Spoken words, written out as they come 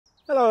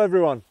Hello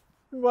everyone,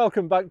 and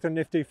welcome back to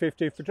Nifty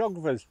 50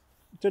 Photographers.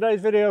 In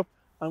today's video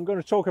I'm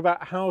going to talk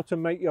about how to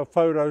make your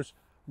photos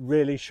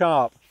really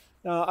sharp.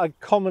 Now, I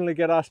commonly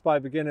get asked by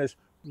beginners,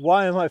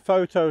 why are my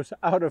photos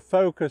out of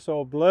focus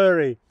or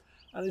blurry?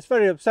 And it's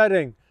very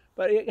upsetting,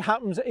 but it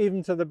happens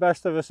even to the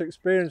best of us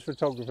experienced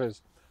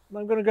photographers. And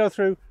I'm going to go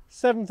through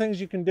 7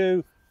 things you can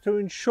do to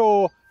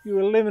ensure you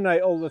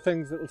eliminate all the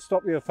things that will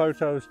stop your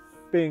photos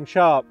being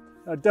sharp.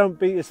 Now, don't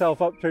beat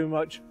yourself up too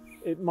much.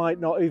 It might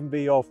not even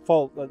be your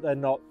fault that they're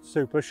not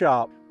super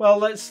sharp. Well,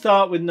 let's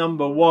start with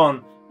number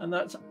 1, and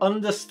that's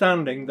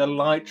understanding the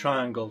light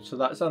triangle. So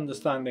that's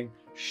understanding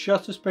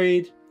shutter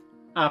speed,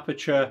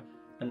 aperture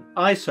and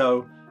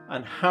ISO,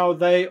 and how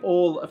they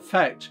all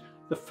affect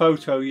the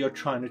photo you're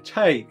trying to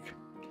take.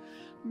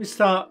 Let me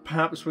start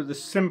perhaps with the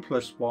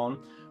simplest one,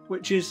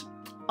 which is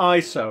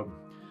ISO.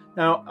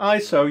 Now,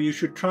 ISO you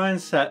should try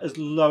and set as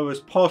low as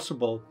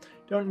possible.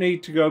 Don't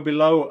need to go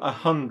below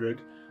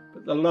 100.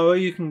 But the lower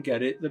you can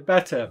get it, the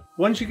better.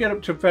 Once you get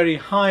up to very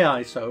high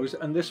ISOs,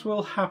 and this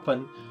will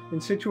happen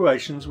in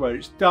situations where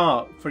it's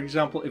dark, for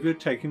example if you're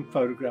taking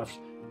photographs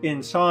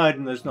inside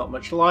and there's not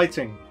much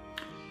lighting,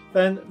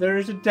 then there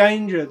is a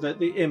danger that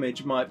the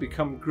image might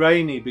become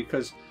grainy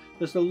because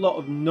there's a lot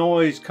of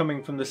noise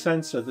coming from the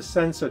sensor. The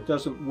sensor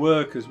doesn't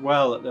work as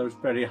well at those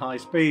very high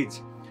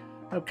speeds.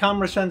 Now,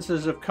 camera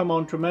sensors have come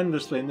on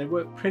tremendously and they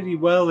work pretty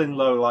well in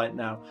low light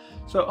now,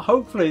 so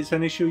hopefully it's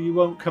an issue you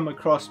won't come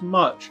across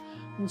much.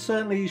 And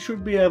certainly you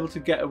should be able to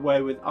get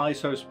away with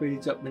ISO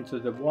speeds up into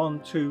the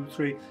 1, 2,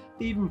 3,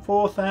 even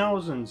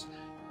 4000s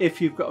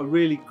if you've got a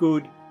really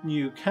good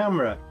new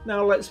camera.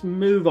 Now let's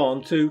move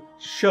on to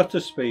shutter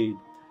speed.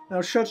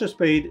 Now, shutter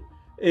speed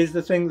is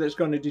the thing that's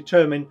going to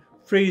determine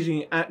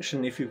freezing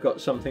action if you've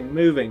got something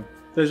moving.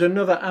 There's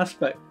another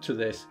aspect to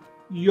this.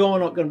 You're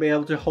not going to be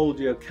able to hold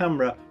your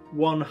camera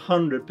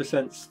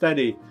 100%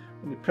 steady.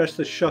 When you press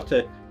the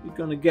shutter, you're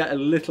going to get a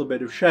little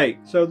bit of shake.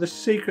 So the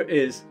secret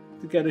is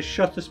to get a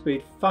shutter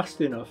speed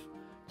fast enough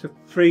to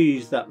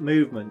freeze that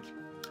movement.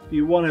 If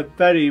you want a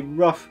very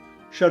rough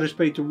shutter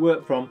speed to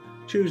work from,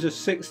 choose a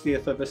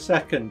 60th of a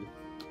second,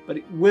 but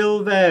it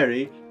will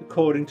vary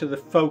according to the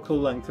focal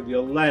length of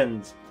your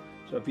lens.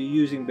 So if you're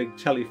using big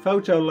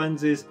telephoto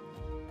lenses,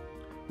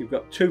 you've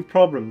got 2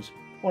 problems.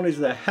 One is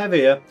they're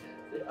heavier,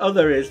 the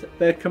other is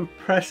they're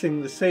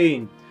compressing the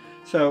scene.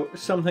 So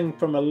something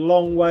from a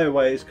long way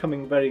away is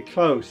coming very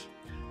close.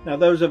 Now,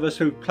 those of us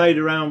who played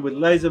around with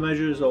laser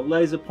measures or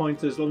laser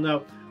pointers will know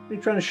when you're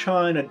trying to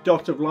shine a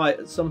dot of light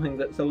at something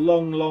that's a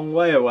long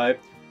way away,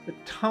 the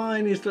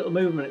tiniest little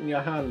movement in your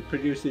hand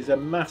produces a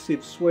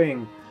massive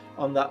swing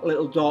on that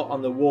little dot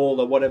on the wall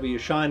or whatever you're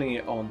shining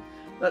it on.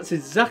 That's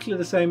exactly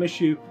the same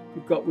issue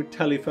you've got with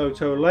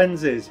telephoto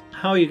lenses.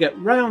 How you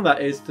get round that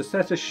is to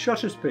set a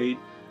shutter speed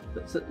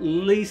that's at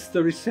least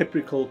the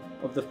reciprocal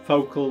of the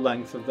focal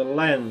length of the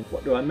lens.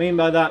 What do I mean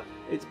by that?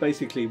 It's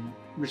basically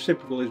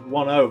reciprocal is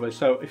 1/,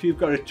 so if you've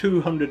got a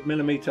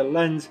 200mm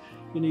lens,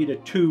 you need a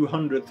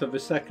 200th of a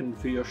second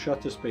for your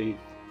shutter speed.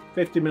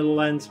 50mm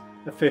lens,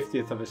 a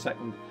 50th of a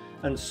second,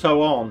 and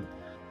so on.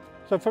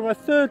 So for my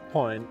third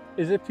point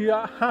is, if you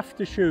have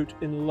to shoot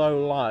in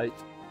low light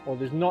or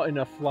there's not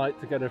enough light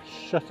to get a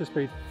shutter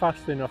speed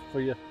fast enough for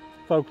your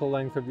focal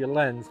length of your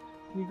lens,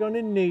 you're going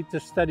to need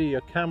to steady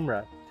your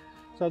camera.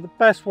 So the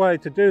best way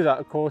to do that,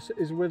 of course,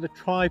 is with a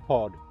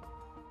tripod.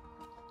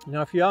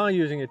 Now, if you are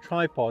using a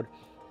tripod,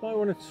 you might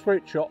want to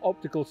switch your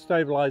optical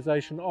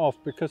stabilization off,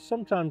 because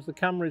sometimes the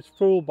camera is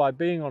fooled by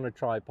being on a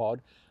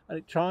tripod and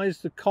it tries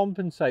to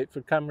compensate for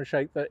camera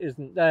shake that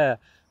isn't there,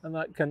 and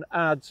that can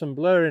add some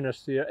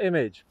blurriness to your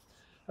image.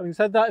 Having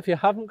said that, if you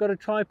haven't got a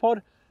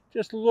tripod,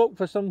 just look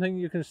for something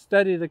you can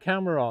steady the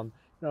camera on.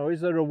 You know,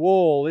 is there a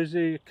wall? Is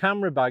there a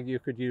camera bag you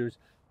could use?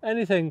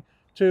 Anything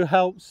to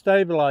help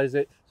stabilize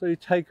it so you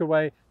take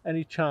away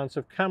any chance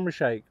of camera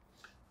shake.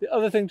 The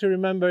other thing to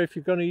remember if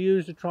you're going to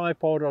use a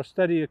tripod or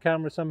steady your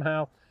camera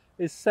somehow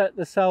is set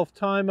the self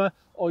timer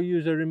or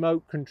use a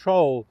remote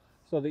control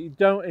so that you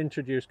don't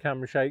introduce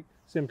camera shake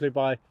simply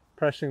by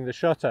pressing the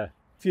shutter.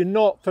 If you're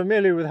not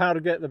familiar with how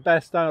to get the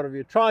best out of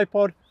your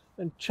tripod,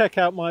 then check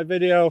out my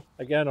video,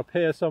 again up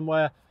here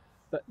somewhere,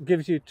 that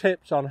gives you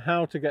tips on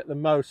how to get the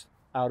most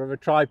out of a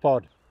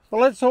tripod.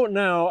 Well, let's talk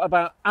now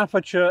about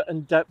aperture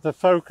and depth of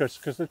focus,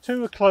 because the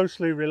two are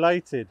closely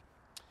related.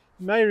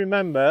 You may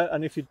remember,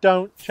 and if you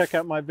don't, check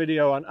out my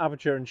video on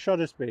aperture and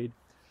shutter speed,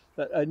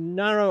 that a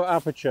narrow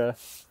aperture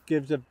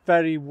gives a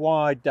very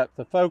wide depth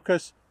of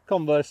focus.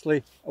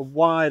 Conversely, a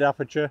wide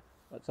aperture,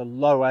 that's a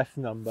low f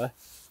number,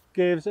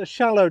 gives a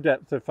shallow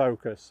depth of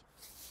focus.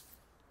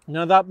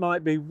 Now, that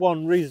might be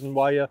one reason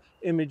why your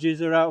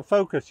images are out of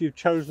focus. You've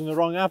chosen the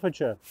wrong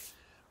aperture.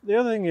 The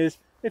other thing is,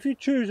 if you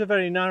choose a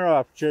very narrow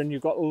aperture and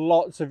you've got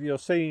lots of your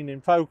scene in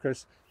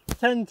focus, you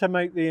tend to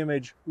make the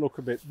image look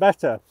a bit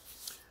better.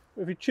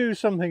 If you choose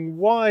something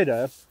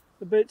wider,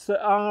 the bits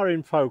that are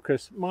in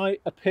focus might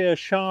appear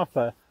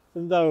sharper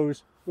than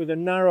those with a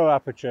narrow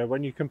aperture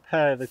when you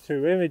compare the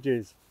two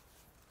images.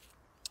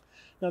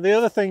 Now, the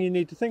other thing you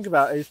need to think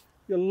about is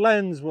your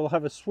lens will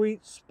have a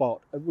sweet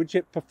spot at which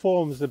it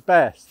performs the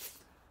best.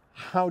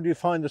 How do you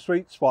find the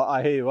sweet spot,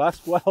 I hear you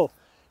ask? Well,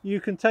 you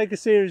can take a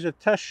series of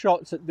test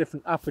shots at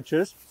different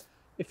apertures.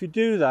 If you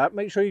do that,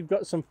 make sure you've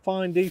got some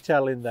fine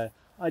detail in there,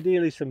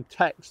 ideally some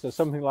text or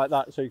something like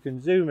that, so you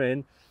can zoom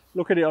in,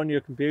 look at it on your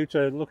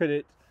computer, look at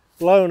it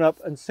blown up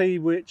and see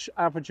which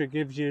aperture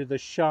gives you the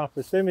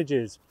sharpest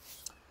images.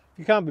 If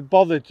you can't be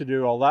bothered to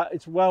do all that,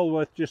 it's well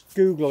worth just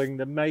Googling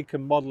the make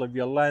and model of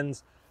your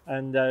lens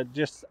and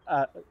just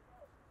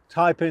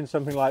type in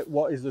something like,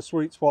 what is the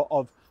sweet spot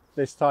of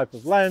this type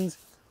of lens?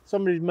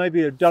 Somebody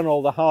maybe have done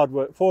all the hard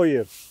work for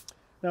you.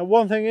 Now,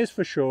 one thing is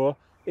for sure,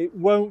 it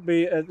won't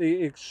be at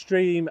the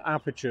extreme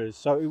apertures.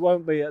 So it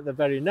won't be at the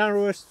very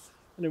narrowest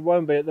and it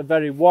won't be at the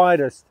very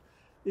widest.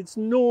 It's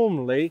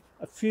normally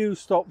a few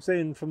stops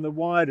in from the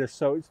widest.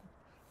 So it's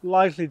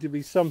likely to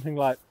be something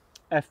like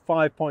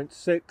f5.6,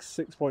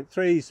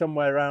 6.3,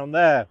 somewhere around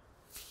there.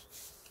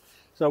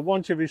 So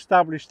once you've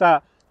established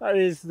that, that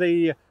is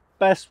the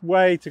best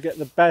way to get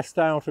the best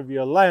out of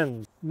your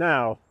lens.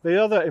 Now,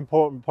 the other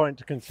important point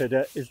to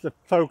consider is the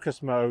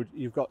focus mode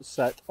you've got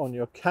set on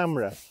your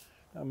camera.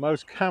 Now,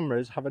 most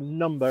cameras have a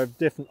number of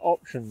different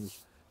options.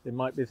 It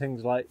might be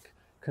things like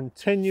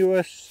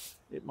continuous,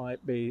 it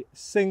might be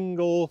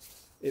single,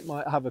 it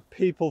might have a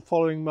people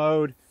following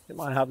mode, it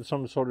might have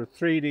some sort of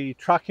 3D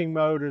tracking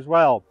mode as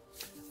well.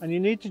 And you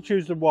need to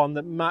choose the one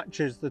that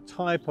matches the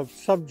type of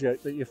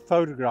subject that you're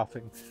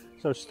photographing.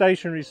 So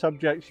stationary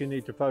subjects you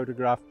need to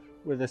photograph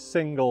with a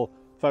single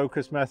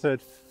focus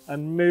method,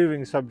 and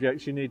moving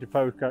subjects you need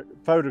to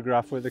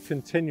photograph with a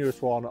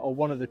continuous one or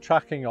one of the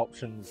tracking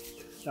options.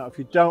 Now, if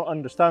you don't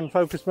understand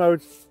focus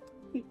modes,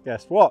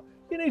 guess what?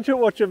 You need to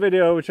watch a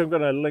video which I'm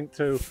going to link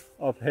to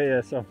up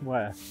here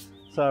somewhere.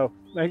 So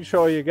make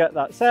sure you get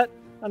that set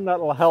and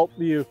that'll help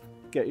you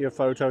get your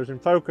photos in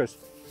focus.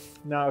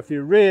 Now, if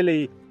you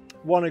really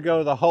want to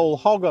go the whole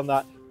hog on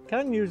that, you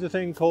can use a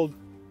thing called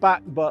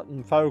back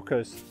button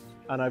focus.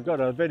 And I've got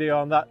a video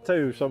on that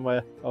too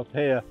somewhere up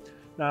here.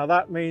 Now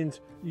that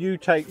means you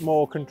take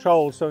more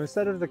control. So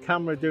instead of the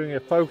camera doing a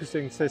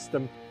focusing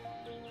system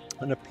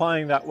and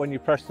applying that when you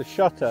press the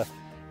shutter,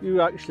 you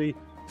actually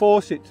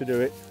force it to do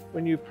it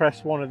when you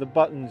press one of the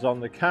buttons on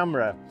the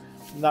camera.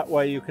 And that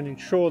way you can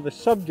ensure the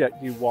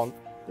subject you want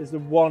is the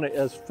one it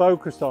has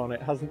focused on.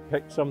 It hasn't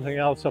picked something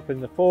else up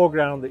in the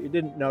foreground that you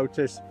didn't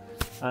notice,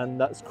 and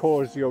that's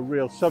caused your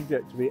real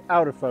subject to be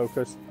out of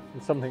focus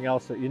and something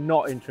else that you're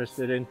not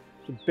interested in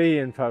to be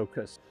in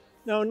focus.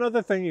 Now,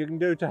 another thing you can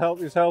do to help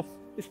yourself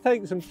is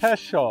take some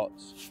test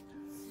shots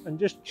and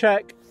just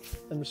check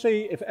and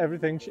see if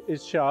everything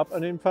is sharp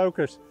and in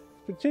focus.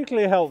 It's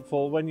particularly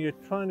helpful when you're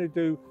trying to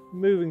do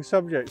moving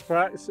subjects,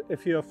 perhaps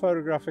if you're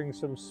photographing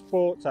some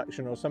sports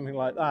action or something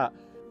like that.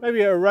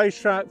 Maybe at a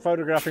racetrack,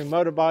 photographing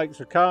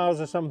motorbikes or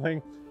cars or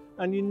something,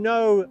 and you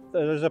know that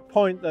there's a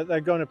point that they're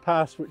going to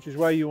pass, which is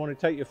where you want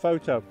to take your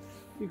photo.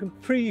 You can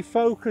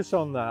pre-focus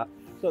on that,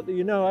 so that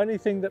you know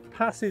anything that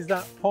passes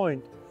that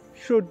point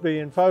should be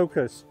in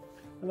focus,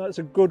 and that's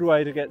a good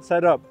way to get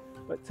set up.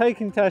 But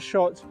taking test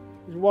shots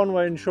is one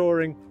way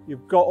ensuring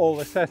you've got all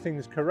the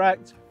settings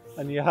correct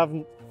and you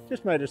haven't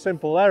just made a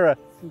simple error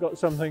and got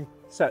something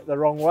set the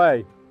wrong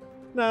way.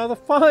 Now, the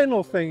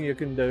final thing you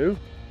can do,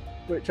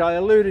 which I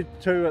alluded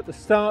to at the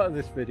start of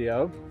this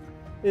video,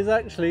 is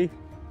actually,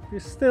 if you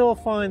still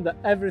find that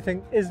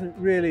everything isn't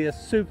really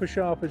as super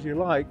sharp as you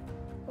like,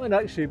 might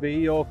actually be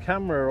your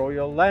camera or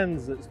your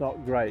lens that's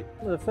not great.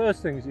 One of the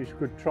first things you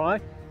could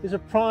try is a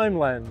prime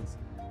lens,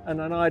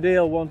 and an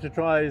ideal one to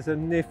try is a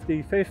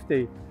nifty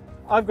 50.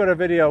 I've got a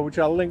video which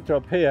I'll link to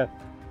up here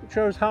which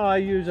shows how I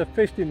use a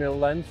 50mm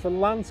lens for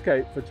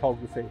landscape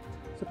photography.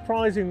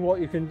 Surprising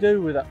what you can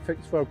do with that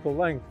fixed focal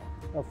length.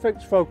 Now,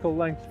 fixed focal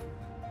length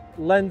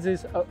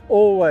lenses are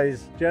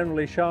always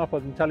generally sharper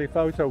than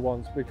telephoto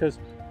ones because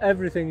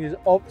everything is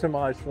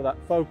optimized for that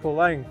focal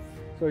length.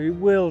 So you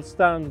will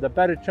stand a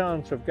better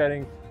chance of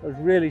getting those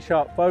really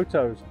sharp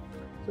photos.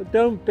 So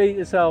don't beat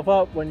yourself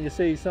up when you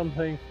see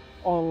something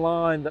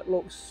online that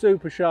looks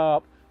super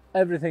sharp,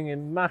 everything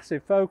in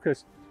massive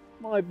focus.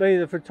 Might be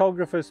the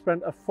photographer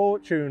spent a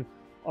fortune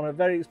on a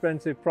very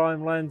expensive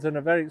prime lens and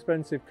a very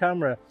expensive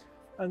camera,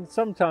 and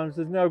sometimes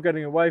there's no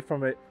getting away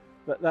from it,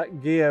 but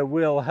that gear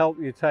will help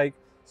you take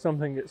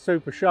something that's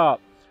super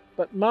sharp.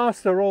 But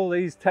master all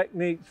these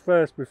techniques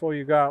first before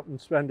you go out and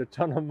spend a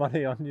ton of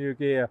money on new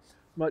gear,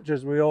 much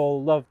as we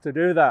all love to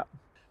do that.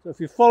 So if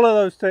you follow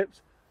those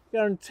tips,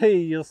 guarantee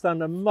you'll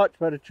stand a much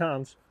better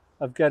chance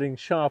of getting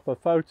sharper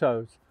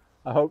photos.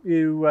 I hope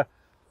you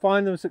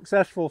find them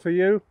successful for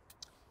you.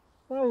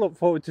 I look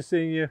forward to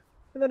seeing you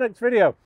in the next video.